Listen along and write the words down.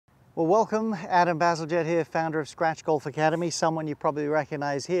Well, welcome. Adam Bazalgette here, founder of Scratch Golf Academy. Someone you probably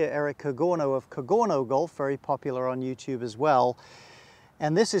recognize here, Eric Cogorno of Cogorno Golf, very popular on YouTube as well.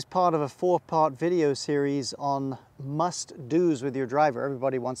 And this is part of a 4-part video series on must-dos with your driver.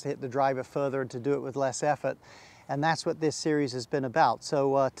 Everybody wants to hit the driver further and to do it with less effort. And that's what this series has been about.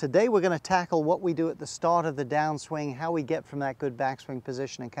 So today we're going to tackle what we do at the start of the downswing, how we get from that good backswing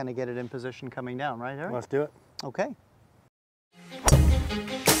position and kind of get it in position coming down, right, Eric? Let's do it. Okay.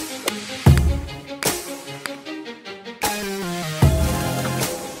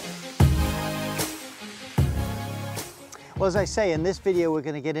 Well, as I say, in this video, we're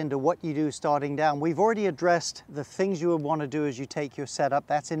going to get into what you do starting down. We've already addressed the things you would want to do as you take your setup.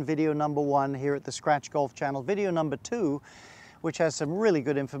 That's in video number 1 here at the Scratch Golf channel. Video number 2, which has some really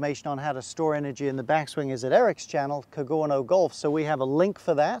good information on how to store energy in the backswing, is at Eric's channel, Cogorno Golf. So we have a link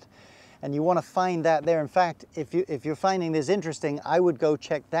for that, and you want to find that there. In fact, if you're finding this interesting, I would go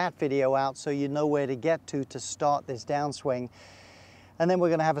check that video out so you know where to get to start this downswing. And then we're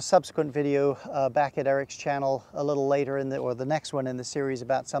going to have a subsequent video back at Eric's channel a little later or the next one in the series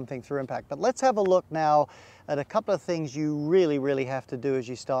about something through impact. But let's have a look now at a couple of things you really have to do as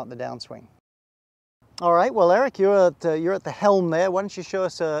you start the downswing. All right, well, Eric, you're at the helm there. Why don't you show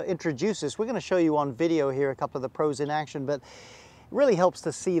us, introduce us. We're going to show you on video here a couple of the pros in action, but it really helps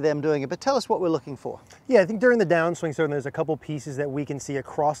to see them doing it. But tell us what we're looking for. Yeah, I think during the downswing, certainly there's a couple pieces that we can see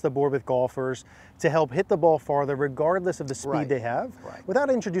across the board with golfers to help hit the ball farther, regardless of the speed they have, without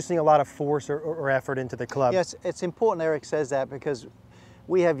introducing a lot of force or effort into the club. Yes, it's important Eric says that, because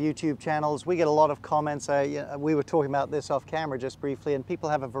we have YouTube channels. We get a lot of comments. We were talking about this off camera just briefly, and people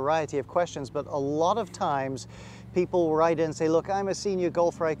have a variety of questions, but a lot of times people write in and say, look, I'm a senior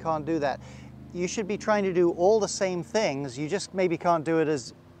golfer, I can't do that. You should be trying to do all the same things. You just maybe can't do it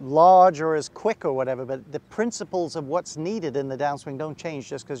as large or as quick or whatever, but the principles of what's needed in the downswing don't change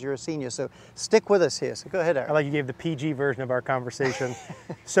just because you're a senior. So stick with us here. So go ahead, Eric. I like you gave the PG version of our conversation.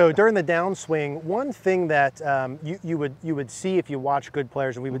 So during the downswing, one thing that you would see if you watch good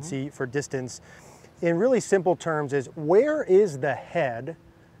players, and we would see for distance, in really simple terms, is where is the head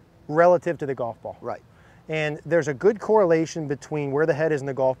relative to the golf ball? Right. And there's a good correlation between where the head is in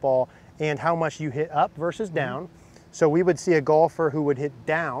the golf ball and how much you hit up versus down. So we would see a golfer who would hit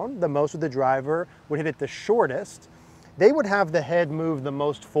down the most with the driver, would hit it the shortest. They would have the head move the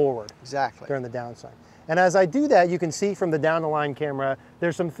most forward. Exactly. During the downswing. And as I do that, you can see from the down the line camera,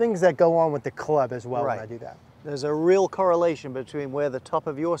 there's some things that go on with the club as well when I do that. There's a real correlation between where the top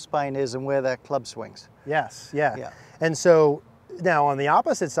of your spine is and where that club swings. Yes, yeah. And so now on the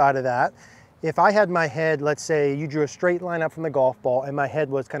opposite side of that, if I had my head, let's say you drew a straight line up from the golf ball and my head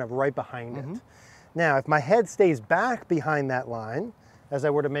was kind of right behind it. Now, if my head stays back behind that line, as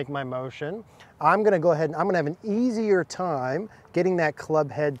I were to make my motion, I'm going to go ahead and I'm going to have an easier time getting that club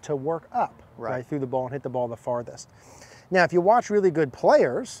head to work up right through the ball and hit the ball the farthest. Now, if you watch really good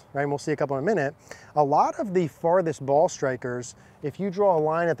players, right, and we'll see a couple in a minute, a lot of the farthest ball strikers, if you draw a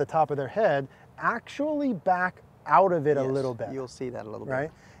line at the top of their head, actually back out of it a little bit. You'll see that a little bit.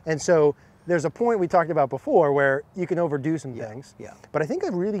 Right? And so there's a point we talked about before where you can overdo some things. But I think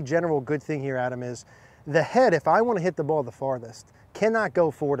a really general good thing here, Adam, is the head, if I want to hit the ball the farthest, cannot go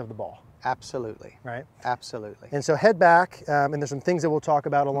forward of the ball. Absolutely. Right? Absolutely. And so head back, and there's some things that we'll talk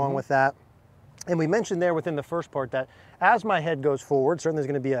about along with that. And we mentioned there within the first part that as my head goes forward, certainly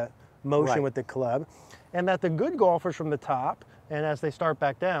there's going to be a motion with the club, and that the good golfers from the top, and as they start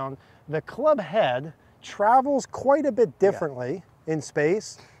back down, the club head travels quite a bit differently in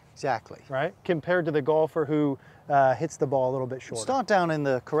space. Exactly. Right? Compared to the golfer who hits the ball a little bit shorter. Start down in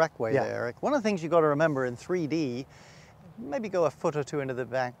the correct way there, Eric. One of the things you got to remember in 3D, maybe go a foot or two into the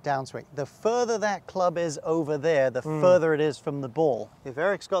back downswing. The further that club is over there, the further it is from the ball. If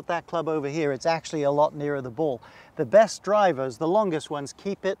Eric's got that club over here, it's actually a lot nearer the ball. The best drivers, the longest ones,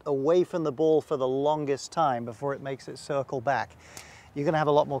 keep it away from the ball for the longest time before it makes it circle back. You're going to have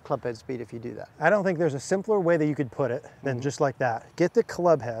a lot more club head speed if you do that. I don't think there's a simpler way that you could put it than just like that. Get the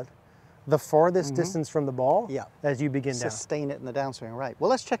club head the farthest distance from the ball as you begin down. Sustain it in the downswing, right. Well,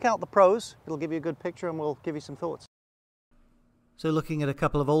 let's check out the pros. It'll give you a good picture and we'll give you some thoughts. So looking at a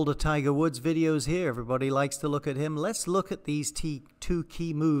couple of older Tiger Woods videos here, everybody likes to look at him. Let's look at these two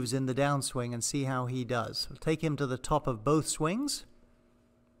key moves in the downswing and see how he does. We'll take him to the top of both swings.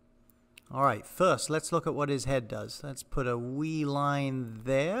 All right, first, let's look at what his head does. Let's put a wee line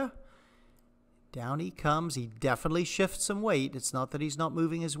there. Down he comes. He definitely shifts some weight. It's not that he's not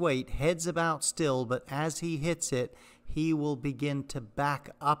moving his weight. Head's about still, but as he hits it, he will begin to back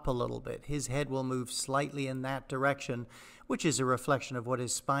up a little bit. His head will move slightly in that direction, which is a reflection of what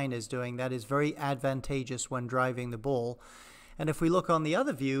his spine is doing. That is very advantageous when driving the ball. And if we look on the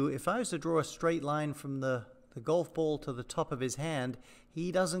other view, if I was to draw a straight line from the golf ball to the top of his hand,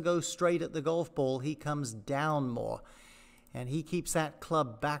 he doesn't go straight at the golf ball, he comes down more. And he keeps that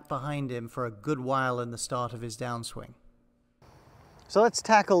club back behind him for a good while in the start of his downswing. So let's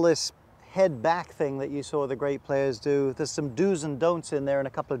tackle this head back thing that you saw the great players do. There's some do's and don'ts in there and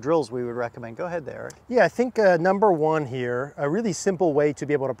a couple of drills we would recommend. Go ahead there, Eric. Yeah, I think number one here, a really simple way to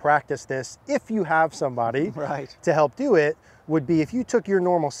be able to practice this, if you have somebody right. to help do it, would be if you took your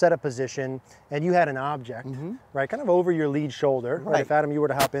normal setup position and you had an object, right, kind of over your lead shoulder, right? If Adam, you were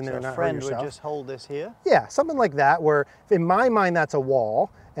to hop in there and not hurt yourself. A friend would just hold this here? Yeah, something like that, where in my mind that's a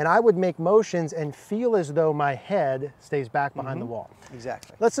wall, and I would make motions and feel as though my head stays back behind the wall.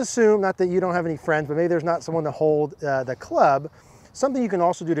 Exactly. Let's assume, not that you don't have any friends, but maybe there's not someone to hold the club. Something you can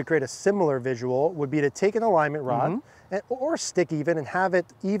also do to create a similar visual would be to take an alignment rod, or stick even, and have it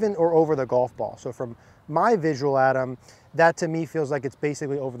even or over the golf ball. So from my visual, Adam, that to me feels like it's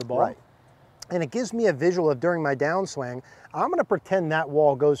basically over the ball. Right. And it gives me a visual of during my downswing, I'm gonna pretend that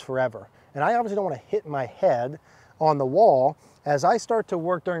wall goes forever. And I obviously don't wanna hit my head on the wall. As I start to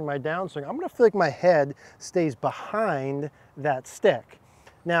work during my downswing, I'm gonna feel like my head stays behind that stick.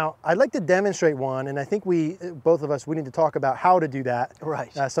 Now, I'd like to demonstrate one, and I think both of us, we need to talk about how to do that.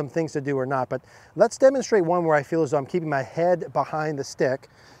 Right. Some things to do or not, but let's demonstrate one where I feel as though I'm keeping my head behind the stick,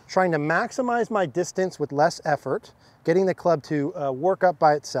 trying to maximize my distance with less effort, getting the club to work up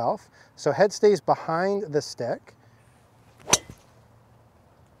by itself. So head stays behind the stick.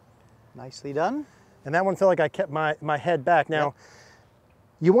 Nicely done. And that one felt like I kept my head back. Now,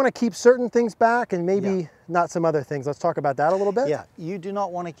 you want to keep certain things back and maybe not some other things. Let's talk about that a little bit. Yeah, you do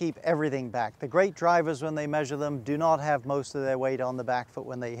not want to keep everything back. The great drivers, when they measure them, do not have most of their weight on the back foot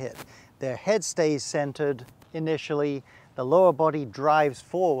when they hit. Their head stays centered initially, the lower body drives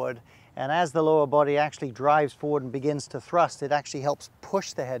forward, and as the lower body actually drives forward and begins to thrust, it actually helps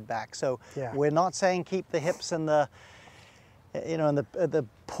push the head back. So we're not saying keep the hips and the, you know, and the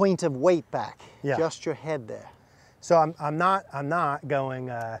point of weight back, just your head there. So I'm not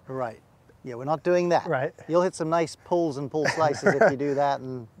going right. Yeah, we're not doing that. Right. You'll hit some nice pulls and pull slices if you do that,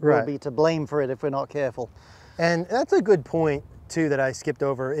 and we'll be to blame for it if we're not careful. And that's a good point too that I skipped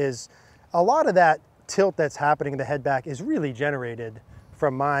over, is a lot of that tilt that's happening in the head back is really generated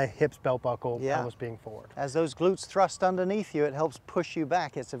from my hips, belt buckle, pelvis being forward. As those glutes thrust underneath you, it helps push you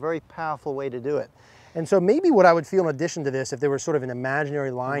back. It's a very powerful way to do it. And so maybe what I would feel in addition to this, if there was sort of an imaginary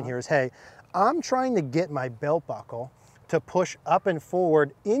line here, is, hey, I'm trying to get my belt buckle to push up and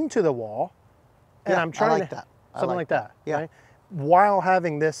forward into the wall, and I'm trying to something like that, right? While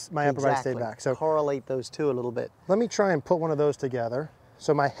having this, my upper body stay back. So correlate those two a little bit. Let me try and put one of those together.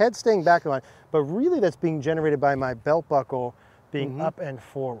 So my head staying back in line, but really that's being generated by my belt buckle being up and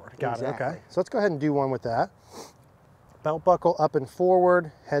forward. Got it, okay. So let's go ahead and do one with that. Belt buckle up and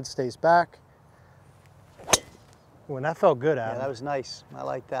forward, head stays back. Ooh, and that felt good, Adam. Yeah, that was nice. I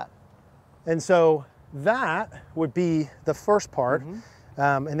like that. And so that would be the first part.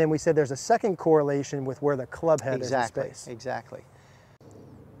 And then we said there's a second correlation with where the club head is in space. Exactly.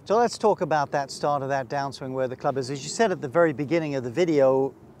 So let's talk about that start of that downswing where the club is. As you said at the very beginning of the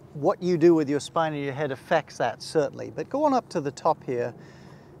video, what you do with your spine and your head affects that, certainly. But go on up to the top here.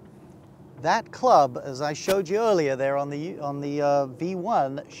 That club, as I showed you earlier there on the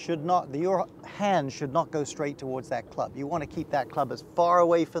V1, should not, your hand should not go straight towards that club. You want to keep that club as far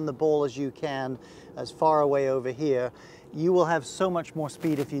away from the ball as you can, as far away over here. You will have so much more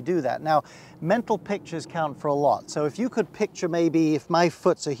speed if you do that. Now, mental pictures count for a lot. So if you could picture maybe if my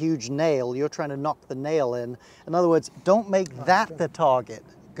foot's a huge nail, you're trying to knock the nail in. In other words, don't make that the target.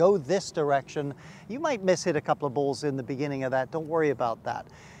 Go this direction. You might miss hit a couple of balls in the beginning of that. Don't worry about that.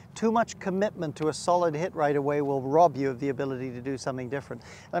 Too much commitment to a solid hit right away will rob you of the ability to do something different.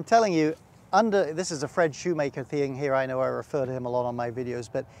 And I'm telling you, this is a Fred Shoemaker thing here. I know I refer to him a lot on my videos,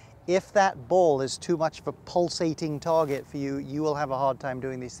 but if that ball is too much of a pulsating target for you, you will have a hard time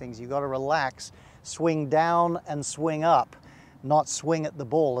doing these things. You've got to relax, swing down and swing up, not swing at the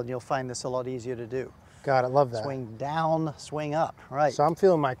ball, and you'll find this a lot easier to do. God, I love that. Swing down, swing up, right. So I'm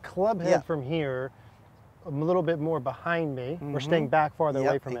feeling my club head from here a little bit more behind me. We're staying back farther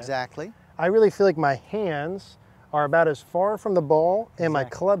away from it. Exactly. I really feel like my hands are about as far from the ball and my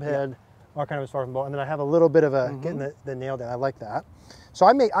club head are kind of as far from the ball. And then I have a little bit of a getting the nail down. I like that. So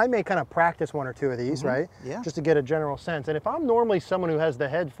I may kind of practice one or two of these, right? Yeah. Just to get a general sense. And if I'm normally someone who has the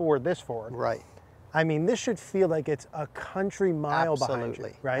head forward, this forward, I mean, this should feel like it's a country mile behind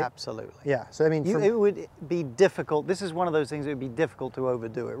you, right? Absolutely. Yeah, so I mean, it would be difficult. This is one of those things that would be difficult to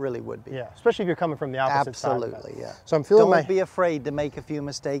overdo. It really would be. Yeah, especially if you're coming from the opposite side. Absolutely, yeah. So I'm feeling Don't be afraid to make a few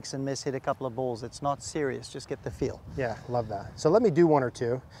mistakes and miss hit a couple of balls. It's not serious. Just get the feel. Yeah, love that. So let me do one or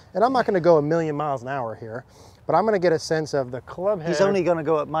two. And I'm not going to go a million miles an hour here, but I'm going to get a sense of the club head. He's only going to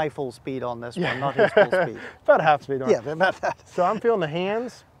go at my full speed on this one, not his full speed. About half speed. Yeah, about that. So I'm feeling the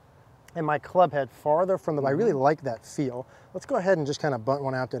hands and my club head farther from the, I really like that feel. Let's go ahead and just kind of bunt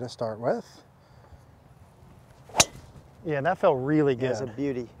one out there to start with. Yeah, that felt really good. It's a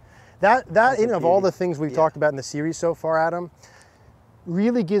beauty. That in of all the things we've talked about in the series so far, Adam,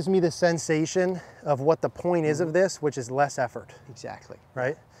 really gives me the sensation of what the point is of this, which is less effort. Exactly.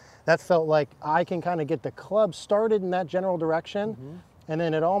 Right? That felt like I can kind of get the club started in that general direction, and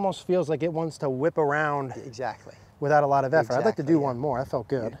then it almost feels like it wants to whip around. Exactly. Without a lot of effort. I'd like to do one more. That felt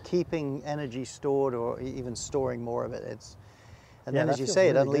good. You're keeping energy stored or even storing more of it. And then, as you say,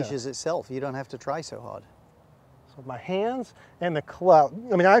 it unleashes itself. You don't have to try so hard. So my hands and the club.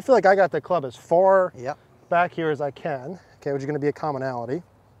 I mean, I feel like I got the club as far back here as I can. Okay, which is going to be a commonality.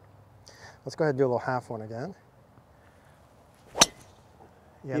 Let's go ahead and do a little half one again.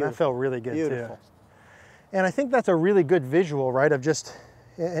 Yeah, that felt really good too. And I think that's a really good visual, right? Of just,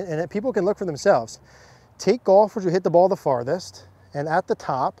 and people can look for themselves. Take golfers who hit the ball the farthest, and at the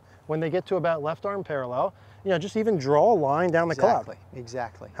top, when they get to about left arm parallel, you know, just even draw a line down the club.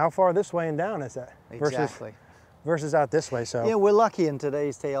 Exactly. How far this way and down is that? Exactly. Versus out this way, so. Yeah, we're lucky in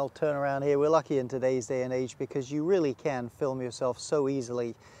today's day, I'll turn around here, we're lucky in today's day and age because you really can film yourself so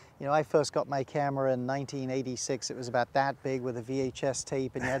easily. You know, I first got my camera in 1986. It was about that big with a VHS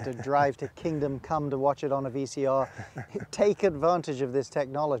tape, and you had to drive to Kingdom Come to watch it on a VCR. Take advantage of this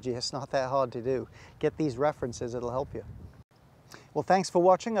technology. It's not that hard to do. Get these references, it'll help you. Well, thanks for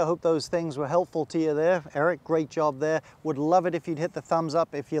watching. I hope those things were helpful to you there. Eric, great job there. Would love it if you'd hit the thumbs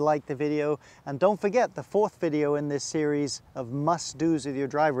up if you liked the video. And don't forget, the fourth video in this series of must-dos with your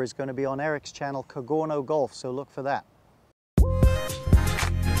driver is going to be on Eric's channel, Cogorno Golf, so look for that.